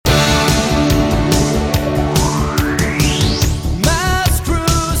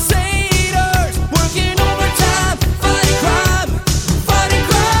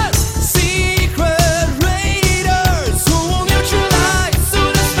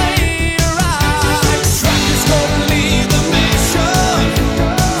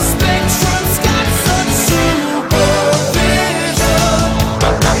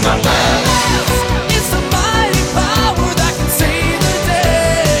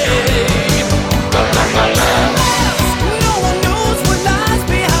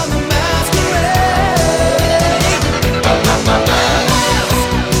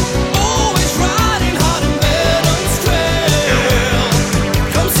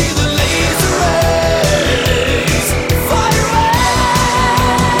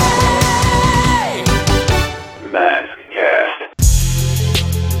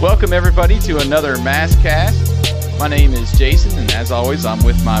Welcome everybody to another Maskcast. My name is Jason, and as always, I'm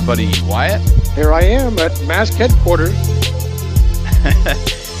with my buddy Wyatt. Here I am at Mask headquarters.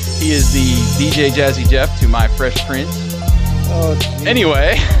 He is the DJ Jazzy Jeff to my Fresh Prince. Oh, geez.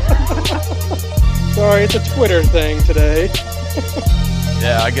 Anyway. Sorry, it's a Twitter thing today.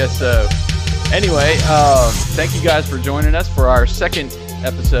 Yeah, I guess so. Anyway, thank you guys for joining us for our second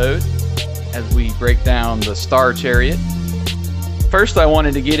episode as we break down the Star Chariot. First, I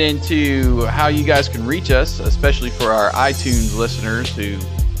wanted to get into how you guys can reach us, especially for our iTunes listeners who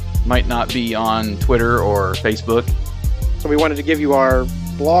might not be on Twitter or Facebook. So we wanted to give you our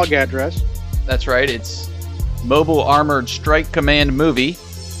blog address. That's right. It's Mobile Armored Strike Command Movie,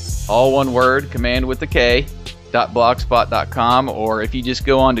 all one word, command with the K, .blogspot.com, or if you just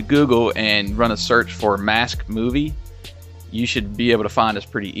go on to Google and run a search for Mask Movie, you should be able to find us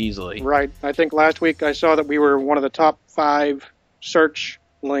pretty easily. Right. I think last week I saw that we were one of the top 5 search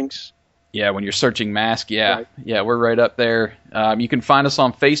links. Yeah, when you're searching Mask, yeah. Right. Yeah, we're right up there. You can find us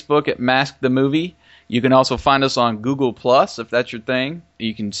on Facebook at Mask the Movie. You can also find us on Google Plus, if that's your thing.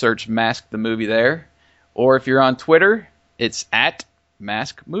 You can search Mask the Movie there. Or if you're on Twitter, it's at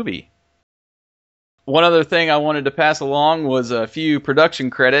Mask Movie. One other thing I wanted to pass along was a few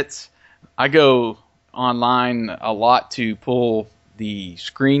production credits. I go online a lot to pull the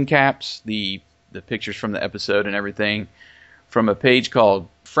screen caps, the pictures from the episode and everything, from a page called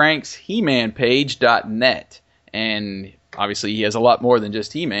frankshemanpage.net. And obviously he has a lot more than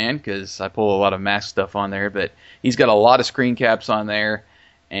just He-Man, because I pull a lot of Mask stuff on there, but he's got a lot of screen caps on there,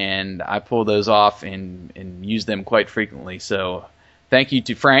 and I pull those off and use them quite frequently. So thank you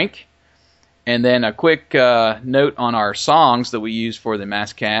to Frank. And then a quick note on our songs that we use for the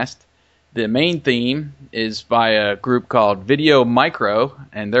Maskcast. The main theme is by a group called Video Micro,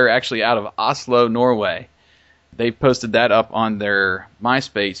 and they're actually out of Oslo, Norway. They posted that up on their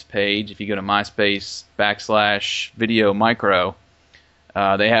MySpace page. If you go to MySpace/Video Micro,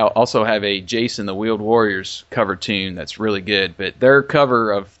 they also have a Jason the Wheeled Warriors cover tune that's really good. But their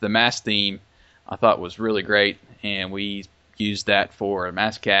cover of the Mask theme I thought was really great, and we used that for a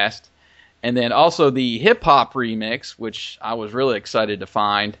Maskcast. And then also the hip-hop remix, which I was really excited to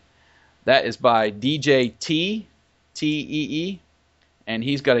find. That is by DJ T, T-E-E, and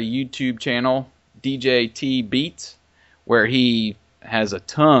he's got a YouTube channel, DJ T Beats, where he has a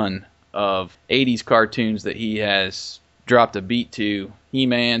ton of 80s cartoons that he has dropped a beat to.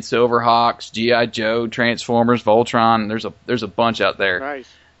 He-Man, Silverhawks, G.I. Joe, Transformers, Voltron. There's a bunch out there. Nice.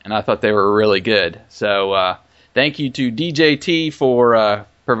 And I thought they were really good. So thank you to DJ T for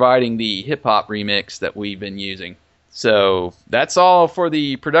providing the hip-hop remix that we've been using. So that's all for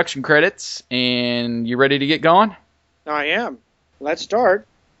the production credits, and you ready to get going? I am. Let's start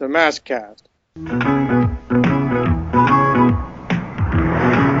the Maskcast. The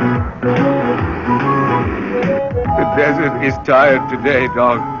desert is tired today,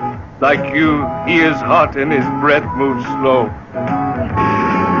 dog. Like you, he is hot and his breath moves slow.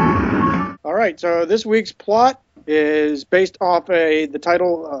 All right, so this week's plot is based off the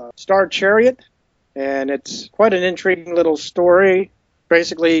title Star Chariot, and it's quite an intriguing little story.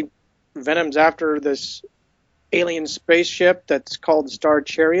 Basically, Venom's after this alien spaceship that's called the Star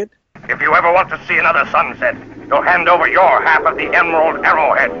Chariot. If you ever want to see another sunset, you'll hand over your half of the Emerald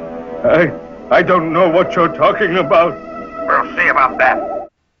Arrowhead. I don't know what you're talking about. We'll see about that.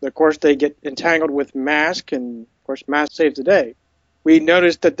 Of course, they get entangled with Mask, and of course, Mask saves the day. We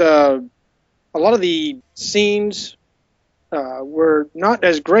noticed that a lot of the scenes were not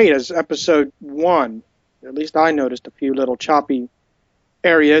as great as episode 1. At least I noticed a few little choppy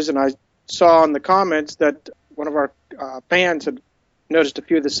areas, and I saw in the comments that one of our fans had noticed a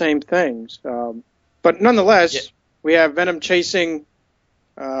few of the same things. But nonetheless, We have Venom chasing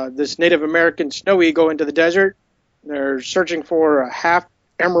this Native American snow eagle into the desert. They're searching for a half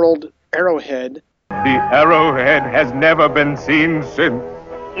emerald arrowhead. The arrowhead has never been seen since.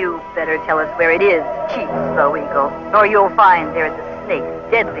 You better tell us where it is, Chief Snow Eagle, or you'll find there's a snake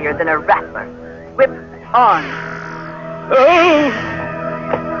deadlier than a rattler. Whip on. Oh!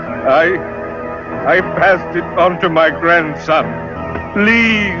 I passed it on to my grandson.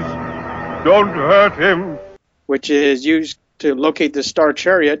 Please, don't hurt him. Which is used to locate the Star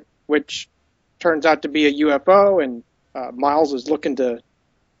Chariot, which turns out to be a UFO, and Miles is looking to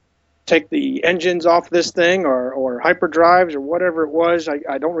take the engines off this thing, or hyperdrives, or whatever it was.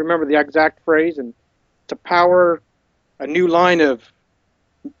 I don't remember the exact phrase, and to power a new line of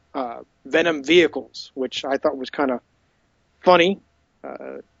Venom vehicles, which I thought was kind of funny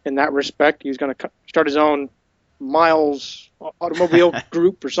in that respect. He's going to start his own Miles automobile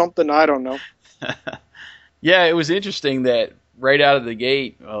group or something. I don't know. Yeah, it was interesting that right out of the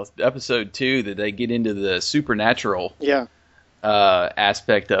gate, well, episode 2, that they get into the supernatural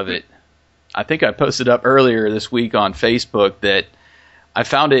aspect of it. I think I posted up earlier this week on Facebook that I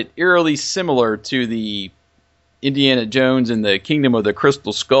found it eerily similar to the Indiana Jones and the Kingdom of the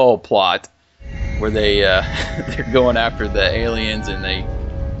Crystal Skull plot, where they're going after the aliens, and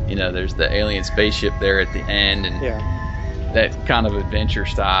there's the alien spaceship there at the end, and that kind of adventure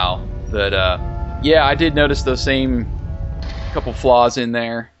style. But I did notice those same couple flaws in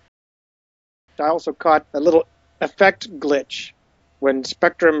there. I also caught a little effect glitch when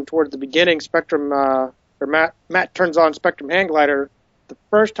Spectrum, towards the beginning, Matt turns on Spectrum Hand Glider the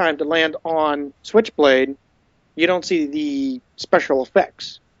first time to land on Switchblade. You don't see the special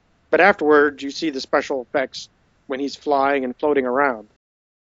effects, but afterwards you see the special effects when he's flying and floating around.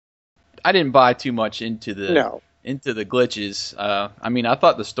 I didn't buy too much into the glitches. I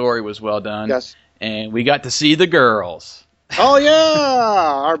thought the story was well done. Yes. And we got to see the girls. Oh yeah,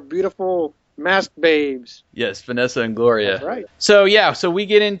 our beautiful masked babes. Yes, Vanessa and Gloria. That's right. So we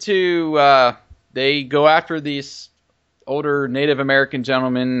get into they go after these older Native American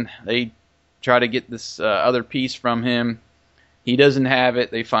gentleman. They try to get this other piece from him. He doesn't have it.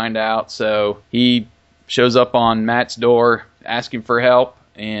 They find out, so he shows up on Matt's door asking for help,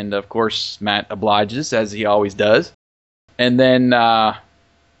 and of course Matt obliges, as he always does. And then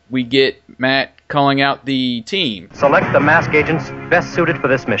we get Matt calling out the team. Select the mask agents best suited for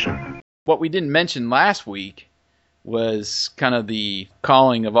this mission. What we didn't mention last week was kind of the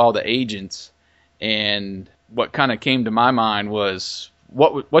calling of all the agents, and what kind of came to my mind was,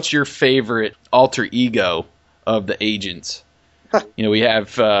 what's your favorite alter ego of the agents? We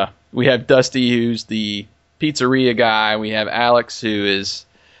have Dusty, who's the pizzeria guy. We have Alex, who is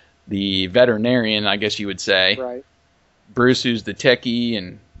the veterinarian, I guess you would say. Right. Bruce, who's the techie,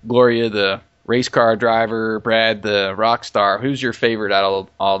 and Gloria, the race car driver. Brad, the rock star. Who's your favorite out of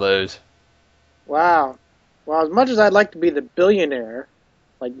all those? Wow. Well, as much as I'd like to be the billionaire,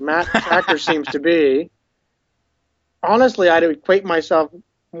 like Matt Tracker seems to be, honestly, I'd equate myself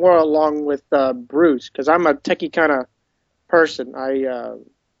more along with Bruce, because I'm a techie kind of person. I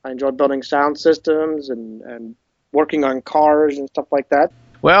enjoy building sound systems and working on cars and stuff like that.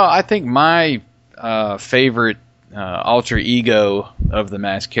 Well, I think my favorite alter ego of the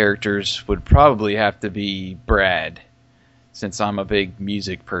masked characters would probably have to be Brad, since I'm a big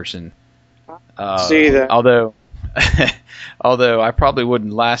music person. See that? Although I probably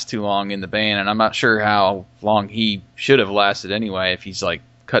wouldn't last too long in the band, and I'm not sure how long he should have lasted anyway if he's like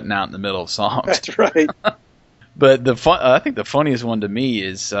cutting out in the middle of songs. That's right. But I think the funniest one to me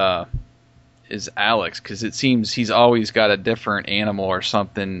is Alex, because it seems he's always got a different animal or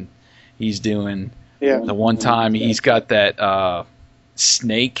something he's doing. Yeah. The one time he's got that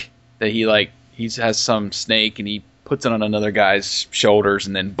snake that he has some snake, and he puts it on another guy's shoulders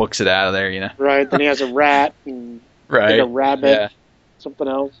and then books it out of there, Right. Then he has a rat and right. a rabbit, something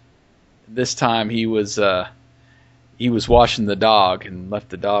else. This time he was washing the dog and left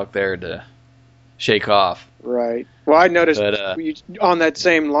the dog there to shake off. Right. Well, I noticed on that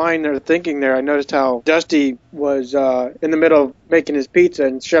same line they're thinking there, I noticed how Dusty was in the middle of making his pizza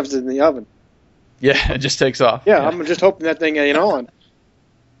and shoves it in the oven. Yeah, it just takes off. Yeah, I'm just hoping that thing ain't on.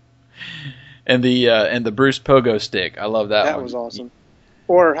 And the Bruce Pogo stick, I love that one. That was awesome.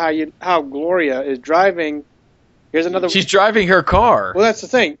 Or how Gloria is driving. Here's another. She's driving her car. Well, that's the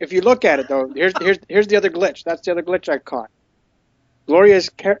thing. If you look at it though, here's the other glitch. That's the other glitch I caught. Gloria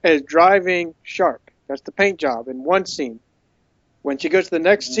is driving Shark. That's the paint job in one scene. When she goes to the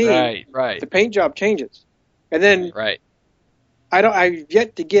next scene, right. the paint job changes, and then right. I've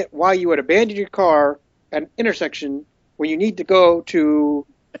yet to get why you would abandon your car at an intersection when you need to go to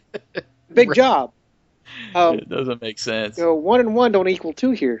big job. It doesn't make sense. 1 and 1 don't equal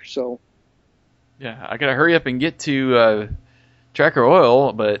 2 here, so. Yeah, I gotta hurry up and get to Tracker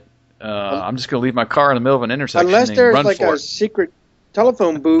Oil, but I'm just gonna leave my car in the middle of an intersection. Unless and there's run like for a it. secret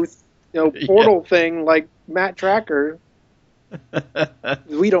telephone booth, portal thing like Matt Tracker,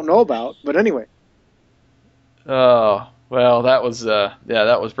 we don't know about. But anyway. Oh well, that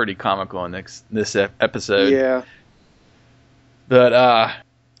was pretty comical in this episode. Yeah. But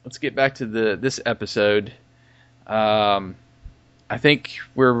let's get back to this episode. I think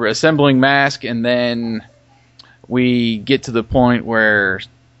we're assembling Mask, and then we get to the point where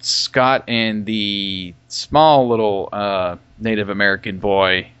Scott and the small little Native American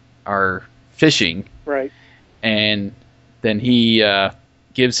boy are fishing. Right. And then he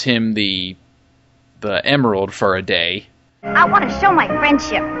gives him the emerald for a day. I want to show my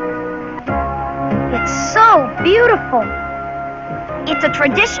friendship. It's so beautiful. It's a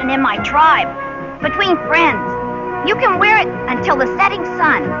tradition in my tribe, between friends. You can wear it until the setting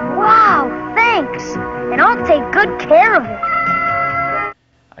sun. Wow, thanks. And I'll take good care of it.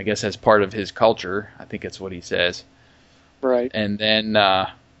 I guess as part of his culture. I think that's what he says. Right. And then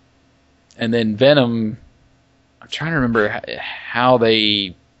Venom. I'm trying to remember how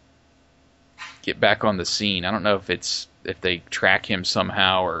they get back on the scene. I don't know if they track him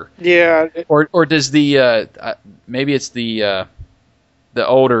somehow or does the maybe it's the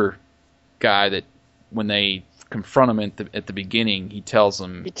older guy that when they confront him at the beginning, he tells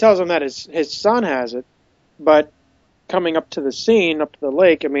them that his son has it, but coming up to the scene, up to the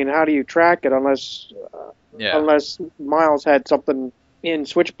lake, I mean, how do you track it unless Miles had something in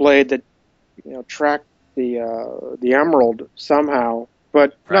Switchblade that tracked the emerald somehow.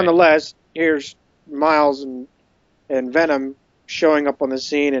 But nonetheless, here's Miles and Venom showing up on the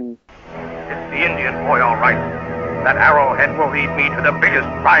scene, and it's the Indian boy, all right. That arrowhead will lead me to the biggest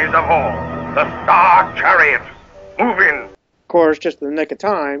prize of all, the Star Chariot. Move in. Of course, just in the nick of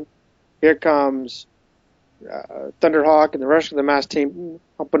time, here comes Thunderhawk and the rest of the mass team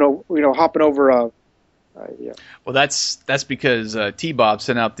hopping over. Well, that's because T-Bob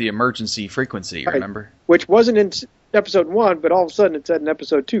sent out the emergency frequency. Right. Remember, which wasn't in episode 1, but all of a sudden it said in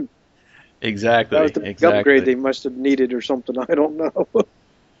episode 2. Exactly. That was the big upgrade they must have needed or something. I don't know.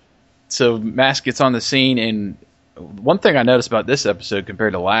 So Mask gets on the scene, and one thing I noticed about this episode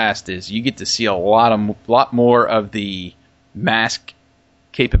compared to last is you get to see a lot more of the Mask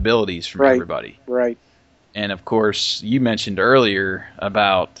capabilities from everybody. Right. And of course, you mentioned earlier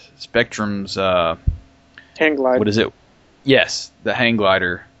about Spectrum's hang glider. What is it? Yes, the hang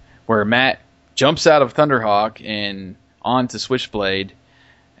glider, where Matt jumps out of Thunderhawk and onto Switchblade,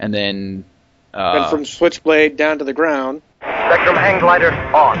 and then from Switchblade down to the ground. Spectrum hang glider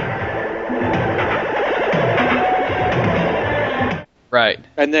on. Right.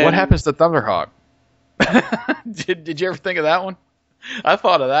 And then what happens to Thunderhawk? Did you ever think of that one? I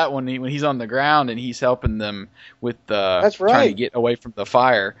thought of that one when he's on the ground and he's helping them with That's right. trying to get away from the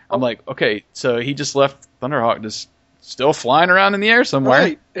fire. I'm like, okay, so he just left Thunderhawk just still flying around in the air somewhere.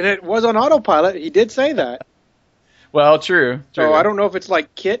 Right, and it was on autopilot. He did say that. Well, true. So I don't know if it's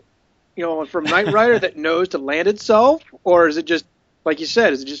like Kit, from Knight Rider that knows to land itself, or is it just, like you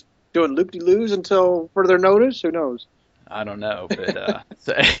said, is it just doing loop-de-loos until further notice? Who knows? I don't know, but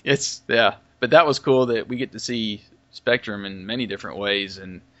but that was cool that we get to see Spectrum in many different ways,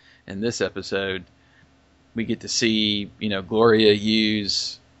 and in this episode we get to see Gloria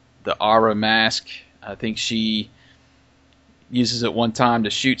use the aura mask. I think she uses it one time to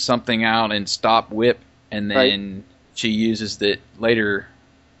shoot something out and stop Whip, and then she uses that later,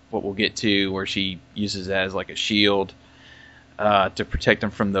 what we'll get to, where she uses it as like a shield to protect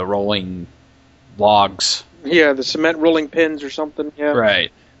him from the rolling logs. Yeah, the cement rolling pins or something. Yeah.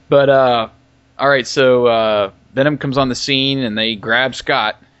 Right. But all right, so Venom comes on the scene and they grab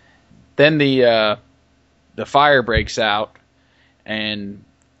Scott. Then the fire breaks out, and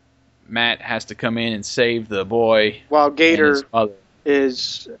Matt has to come in and save the boy. While Gator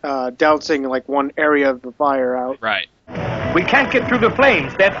is dousing like one area of the fire out. Right. We can't get through the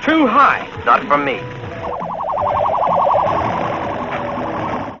flames. They're too high. Not from me.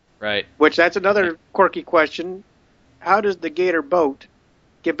 Right. Which that's another quirky question. How does the Gator boat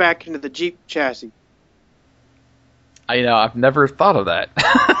get back into the Jeep chassis? I've never thought of that.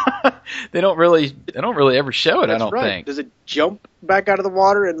 They don't really ever show it. That's I don't think. Does it jump back out of the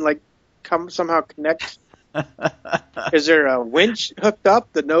water and somehow connect? Is there a winch hooked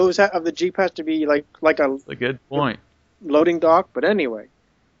up? The nose of the Jeep has to be like That's a good point. Loading dock. But anyway,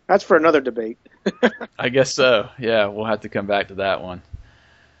 that's for another debate. I guess so. Yeah, we'll have to come back to that one.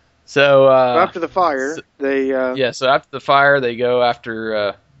 So after the fire, So after the fire, they go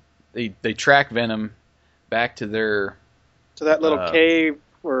after they track Venom back to their that little cave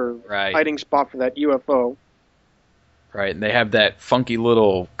or hiding spot for that UFO. Right, and they have that funky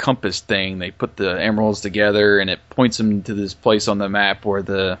little compass thing. They put the emeralds together, and it points them to this place on the map where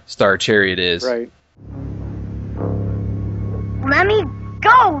the Star Chariot is. Right. Let me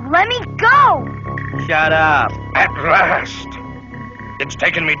go! Let me go! Shut up. At last! It's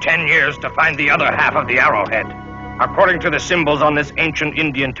taken me 10 years to find the other half of the arrowhead. According to the symbols on this ancient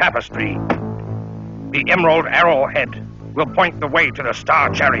Indian tapestry, the emerald arrowhead will point the way to the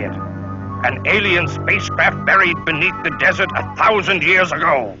Star Chariot, an alien spacecraft buried beneath the desert 1,000 years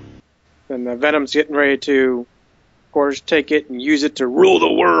ago. And Venom's getting ready to, of course, take it and use it to rule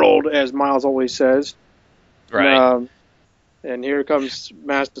the world, as Miles always says. Right. And here comes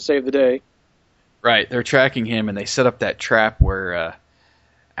Mask to save the day. Right, they're tracking him, and they set up that trap where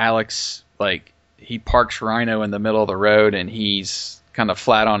Alex, he parks Rhino in the middle of the road, and he's kind of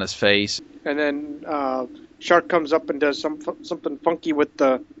flat on his face. And then Shark comes up and does something funky with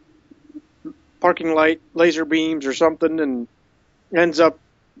the parking light laser beams or something, and ends up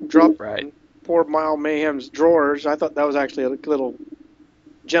dropping poor Mile Mayhem's drawers. I thought that was actually a little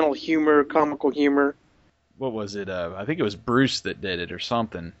gentle humor, comical humor. What was it? I think it was Bruce that did it or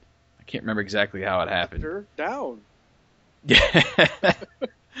something. I can't remember exactly how it happened. Sure, down. Yeah.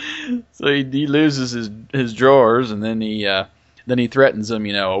 So he loses his drawers, and then he threatens them.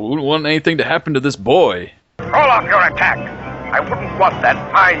 I wouldn't want anything to happen to this boy. Roll off your attack. I wouldn't want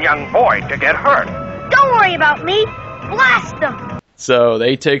that fine young boy to get hurt. Don't worry about me. Blast them. So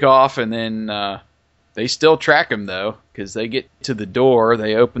they take off, and then they still track him, though, because they get to the door,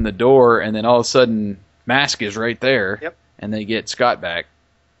 they open the door, and then all of a sudden, Mask is right there, Yep. And they get Scott back.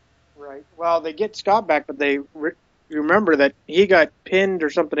 Right. Well, they get Scott back, but they remember that he got pinned or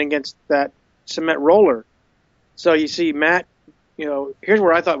something against that cement roller. So you see Matt, here's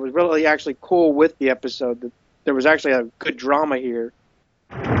where I thought was really actually cool with the episode, that there was actually a good drama here.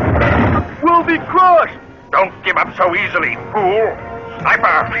 We'll be crushed! Don't give up so easily, fool!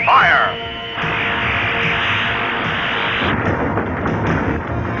 Sniper, fire!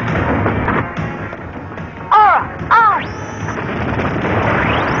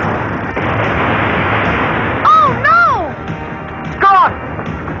 Oh no! Scott!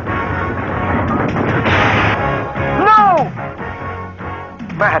 No!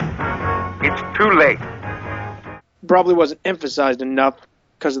 Matt, it's too late. Probably wasn't emphasized enough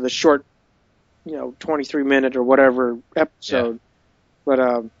because of the short, 23-minute or whatever episode. Yeah.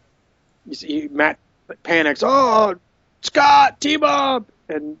 But you see Matt panics. Oh, Scott, T-Bob!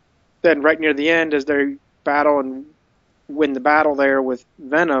 And then right near the end, as they battle and win the battle there with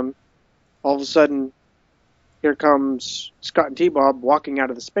Venom, all of a sudden, here comes Scott and T-Bob walking out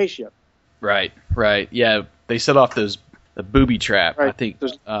of the spaceship. Right. Yeah, they set off the booby trap. Right. I think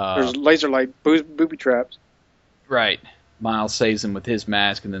there's laser light booby traps. Right. Miles saves them with his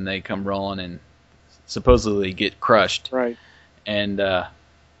mask, and then they come rolling and supposedly get crushed. Right. And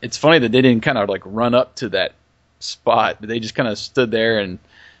it's funny that they didn't kind of like run up to that spot, but they just kind of stood there, and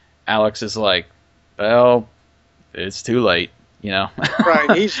Alex is like, well, it's too late,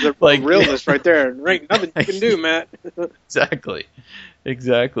 Right, he's the realness right there. There ain't nothing you can do, Matt.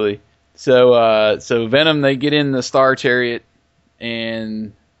 Exactly. So Venom, they get in the Star Chariot,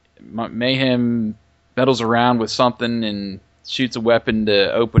 and Mayhem meddles around with something and shoots a weapon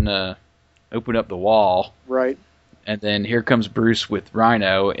to open up the wall. Right. And then here comes Bruce with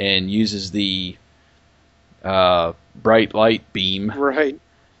Rhino and uses the bright light beam. Right.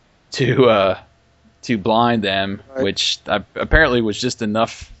 To blind them, right. Which apparently was just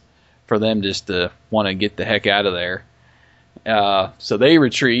enough for them just to want to get the heck out of there. So they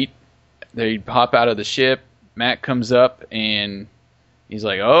retreat. They hop out of the ship. Matt comes up and he's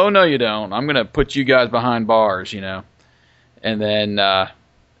like, "Oh no, you don't! I'm gonna put you guys behind bars," And then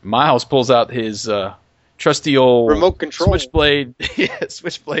Miles pulls out his trusty old remote control Switchblade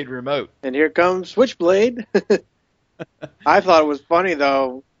remote. And here comes Switchblade. I thought it was funny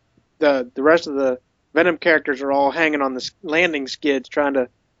though. The rest of the Venom characters are all hanging on the landing skids trying to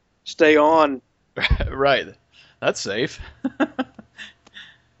stay on. Right. That's safe.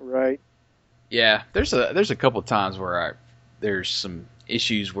 Right. Yeah, there's a couple times where there's some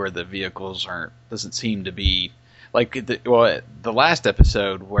issues where the vehicles doesn't seem to be like the last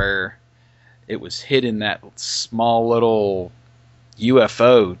episode where it was hit in that small little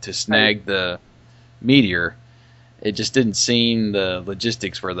UFO to snag the meteor. It just didn't seem the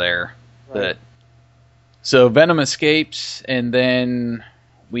logistics were there. Right. But so Venom escapes, and then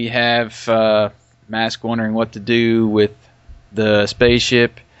we have Mask wondering what to do with the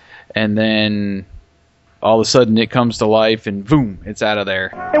spaceship, and then all of a sudden it comes to life, and boom, it's out of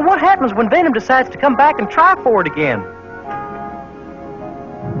there. And what happens when Venom decides to come back and try for it again?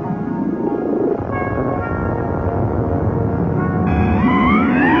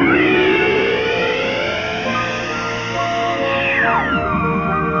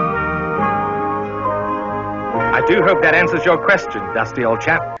 I do hope that answers your question, Dusty old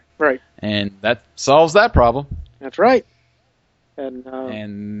chap. Right. And that solves that problem. That's right.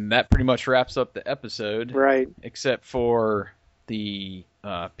 And that pretty much wraps up the episode. Right. Except for the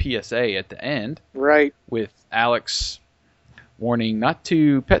PSA at the end. Right. With Alex warning not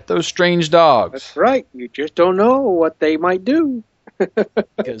to pet those strange dogs. That's right. You just don't know what they might do.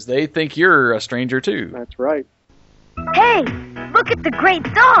 Because they think you're a stranger too. That's right. Hey, look at the great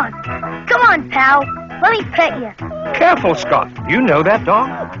dog. Come on, pal. Let me pet you. Careful, Scott. You know that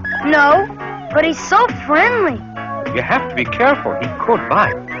dog? No, but he's so friendly. You have to be careful. He could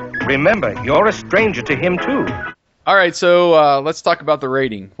bite. Remember, you're a stranger to him, too. All right, so let's talk about the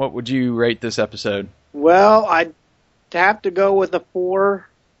rating. What would you rate this episode? Well, I'd have to go with a 4,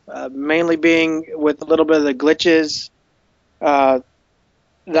 mainly being with a little bit of the glitches that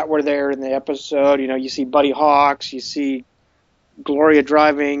were there in the episode. You know, you see Buddy Hawks, you see Gloria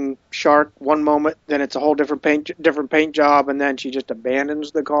driving Shark one moment, then it's a whole different paint job, and then she just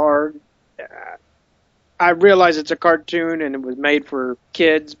abandons the car. I realize it's a cartoon and it was made for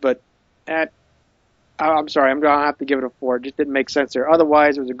kids, but I'm sorry, I'm going to have to give it a 4. It just didn't make sense there.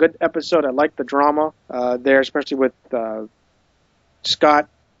 Otherwise, it was a good episode. I liked the drama there, especially with Scott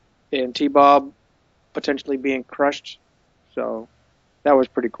and T-Bob potentially being crushed. So that was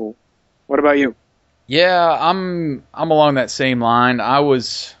pretty cool. What about you? Yeah, I'm along that same line.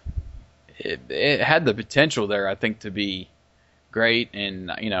 It had the potential there, I think, to be great,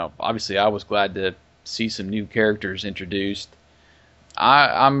 and obviously I was glad to see some new characters introduced.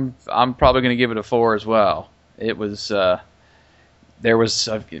 I'm probably going to give it a 4 as well. It was there was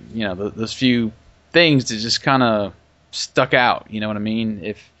those few things that just kind of stuck out. You know what I mean?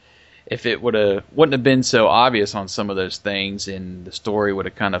 If it wouldn't have been so obvious on some of those things, and the story would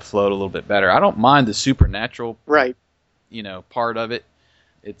have kind of flowed a little bit better. I don't mind the supernatural, right? Part of it.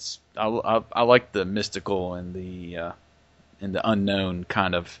 I like the mystical and the unknown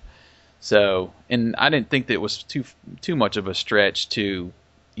kind of. So, and I didn't think that it was too much of a stretch to,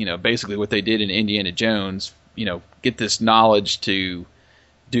 basically what they did in Indiana Jones. Get this knowledge to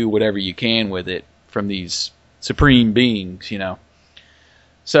do whatever you can with it from these supreme beings.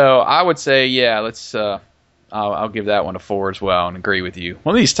 So I would say, yeah, let's. I'll give that one a 4 as well, and agree with you.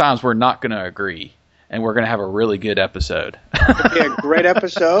 One of these times we're not going to agree, and we're going to have a really good episode. It'll be a great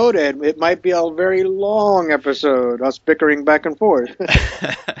episode, and it might be a very long episode. Us bickering back and forth.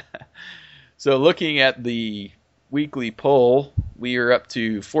 So looking at the weekly poll, we are up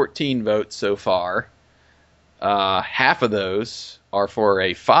to 14 votes so far. Half of those are for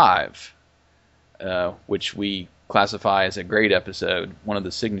a 5, which we classify as a great episode, one of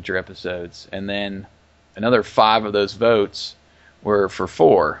the signature episodes. And then another 5 of those votes were for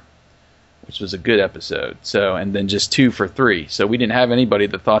 4, which was a good episode. So, and then just 2 for 3. So we didn't have anybody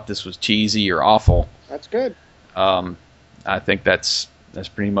that thought this was cheesy or awful. That's good. I think that's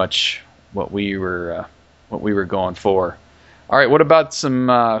pretty much what we were going for. All right, what about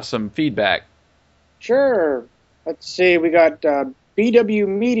some feedback? Sure. Let's see. We got BW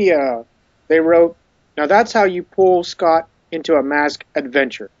Media. They wrote, "Now that's how you pull Scott into a mask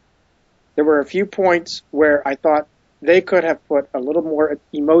adventure. There were a few points where I thought they could have put a little more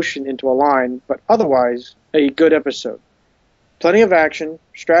emotion into a line, but otherwise a good episode. Plenty of action,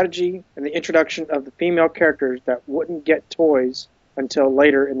 strategy, and the introduction of the female characters that wouldn't get toys until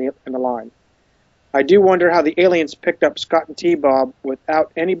later in the line. I do wonder how the aliens picked up Scott and T-Bob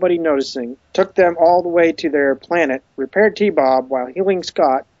without anybody noticing, took them all the way to their planet, repaired T-Bob while healing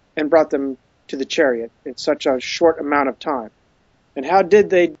Scott, and brought them to the chariot in such a short amount of time. And how did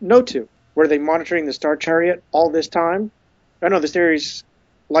they know to? Were they monitoring the Star Chariot all this time? I know the series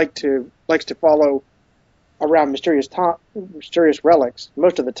likes to follow around mysterious relics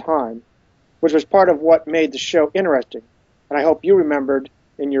most of the time, which was part of what made the show interesting. And I hope you remembered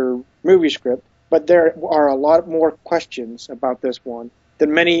in your movie script, but there are a lot more questions about this one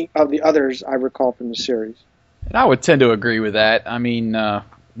than many of the others I recall from the series." And I would tend to agree with that. I mean,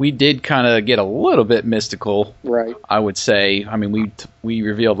 we did kind of get a little bit mystical, right? I would say. I mean, we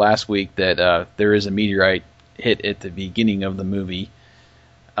revealed last week that there is a meteorite hit at the beginning of the movie,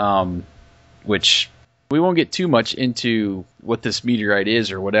 which we won't get too much into what this meteorite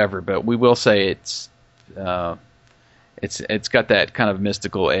is or whatever, but we will say it's got that kind of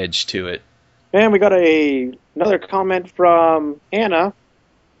mystical edge to it. And we got another comment from Anna.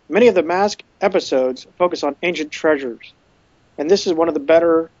 "Many of the Mask episodes focus on ancient treasures, and this is one of the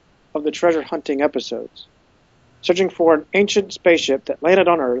better of the treasure hunting episodes. Searching for an ancient spaceship that landed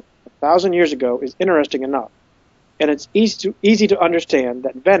on Earth 1,000 years ago is interesting enough, and it's easy to understand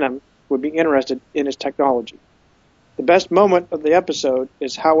that Venom would be interested in its technology. The best moment of the episode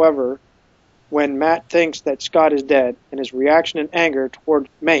is, however, when Matt thinks that Scott is dead and his reaction and anger toward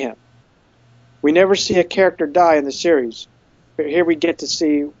Mayhem. We never see a character die in the series, but here we get to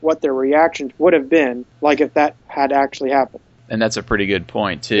see what their reactions would have been like if that had actually happened." And that's a pretty good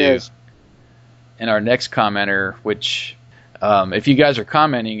point, too. Yes. And our next commenter, which, if you guys are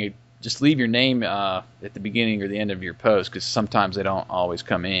commenting, just leave your name at the beginning or the end of your post, because sometimes they don't always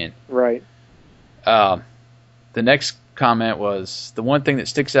come in. Right. The next comment was, "The one thing that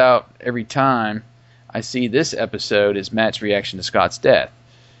sticks out every time I see this episode is Matt's reaction to Scott's death.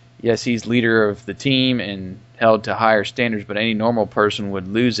 Yes, he's leader of the team and held to higher standards, but any normal person would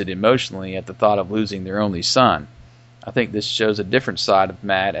lose it emotionally at the thought of losing their only son. I think this shows a different side of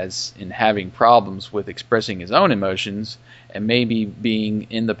Matt, as in having problems with expressing his own emotions and maybe being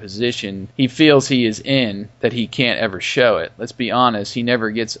in the position he feels he is in that he can't ever show it. Let's be honest, he never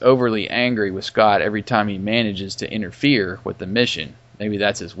gets overly angry with Scott every time he manages to interfere with the mission. Maybe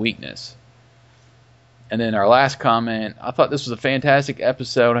that's his weakness. And then our last comment, I thought this was a fantastic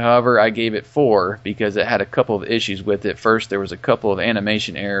episode. However, I gave it 4 because it had a couple of issues with it. First, there was a couple of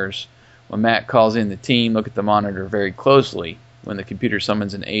animation errors. When Matt calls in the team, look at the monitor very closely. When the computer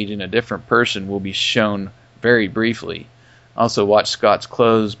summons an agent, a different person will be shown very briefly. Also, watch Scott's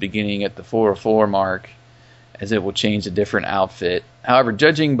clothes beginning at the 404 mark, as it will change a different outfit. However,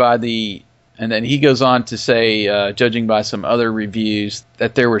 judging by the... And then he goes on to say, judging by some other reviews,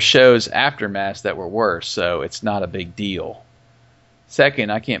 that there were shows after Mask that were worse, so it's not a big deal.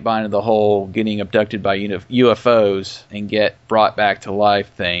 Second, I can't buy into the whole getting abducted by UFOs and get brought back to life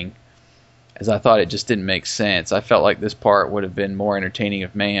thing, as I thought it just didn't make sense. I felt like this part would have been more entertaining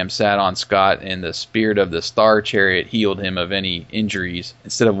if Mayhem sat on Scott and the spirit of the Star Chariot healed him of any injuries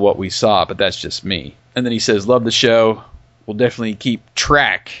instead of what we saw, but that's just me. And then he says, love the show. We'll definitely keep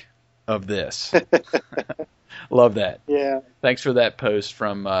track of this. Love that. Yeah. Thanks for that post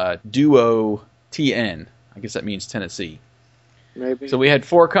from Duo TN. I guess that means Tennessee. Maybe. So we had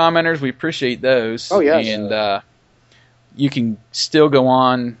 4 commenters. We appreciate those. Oh, yes. And you can still go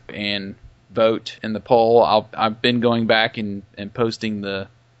on and vote in the poll. I've been going back and posting the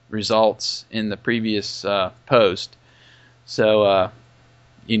results in the previous post. So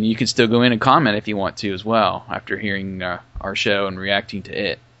and you can still go in and comment if you want to as well after hearing our show and reacting to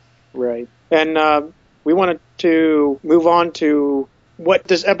it. Right. And we wanted to move on to what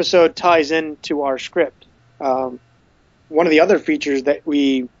this episode ties into our script. One of the other features that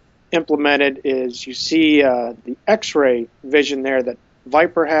we implemented is you see the X-ray vision there that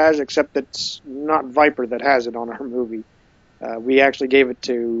Viper has, except it's not Viper that has it on our movie. We actually gave it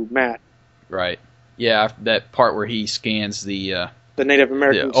to Matt. Right. Yeah, that part where he scans the Native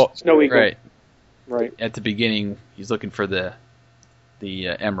American snow eagle. Right. Right. At the beginning, he's looking for the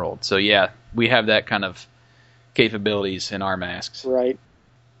emerald. So yeah, we have that kind of capabilities in our masks. Right.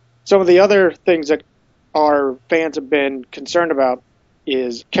 Some of the other things that our fans have been concerned about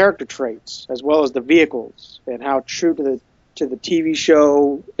is character traits, as well as the vehicles, and how true to the TV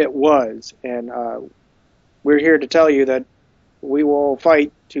show it was. And we're here to tell you that we will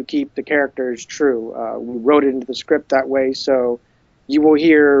fight to keep the characters true. We wrote it into the script that way, so you will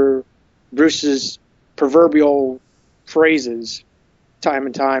hear Bruce's proverbial phrases time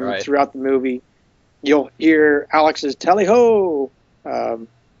and time throughout the movie. You'll hear Alex's tally-ho.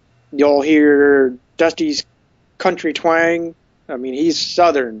 You'll hear Dusty's country twang. I mean, he's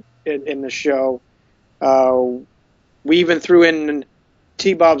Southern in the show. We even threw in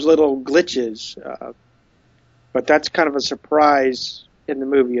T-Bob's little glitches, but that's kind of a surprise in the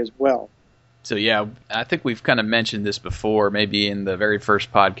movie as well. So yeah, I think we've kind of mentioned this before, maybe in the very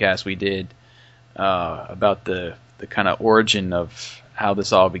first podcast we did about the kind of origin of how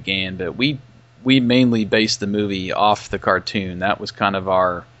this all began, but we mainly based the movie off the cartoon. That was kind of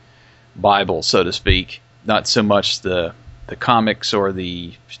our Bible, so to speak. Not so much the comics or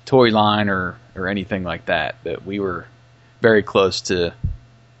the toy line or anything like that, but we were very close to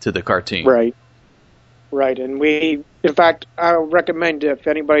the cartoon. Right, and we, in fact, I recommend if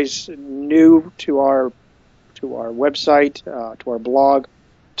anybody's new to our website, to our blog,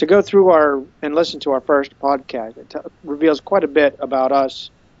 to go through and listen to our first podcast. It reveals quite a bit about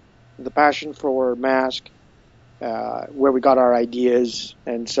us, the passion for Mask, where we got our ideas,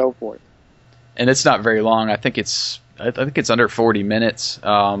 and so forth. And it's not very long. I think it's under 40 minutes,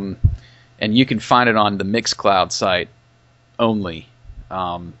 and you can find it on the Mixcloud site only.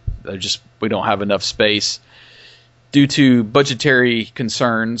 We don't have enough space due to budgetary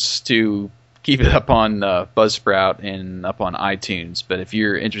concerns to keep it up on Buzzsprout and up on iTunes. But if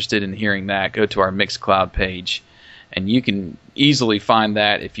you're interested in hearing that, go to our Mixcloud page, and you can easily find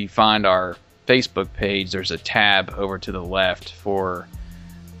that. If you find our Facebook page, there's a tab over to the left for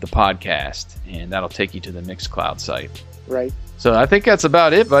the podcast, and that'll take you to the Mixcloud site. Right. So I think that's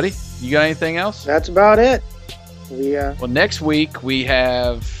about it, buddy. You got anything else? That's about it. Well, next week we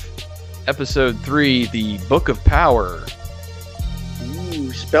have episode 3, The Book of Power.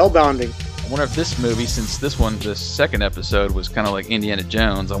 Ooh, spellbinding. I wonder if this movie, since this second episode was kind of like Indiana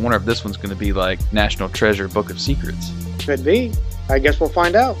Jones, I wonder if this one's going to be like National Treasure Book of Secrets. Could be. I guess we'll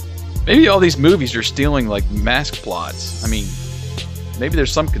find out. Maybe all these movies are stealing like Mask plots. I mean, maybe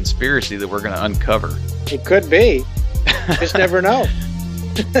there's some conspiracy that we're going to uncover. It could be. Just never know.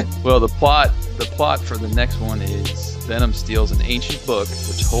 Well, the plot for the next one is Venom steals an ancient book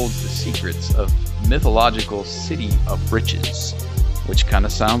which holds the secrets of mythological City of Britches, which kind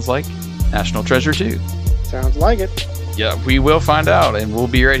of sounds like National Treasure 2. Sounds like it. Yeah, we will find out, and we'll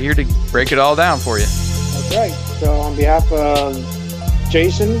be right here to break it all down for you. That's right. So on behalf of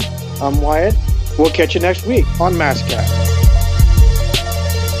Jason, I'm Wyatt. We'll catch you next week on Maskcast.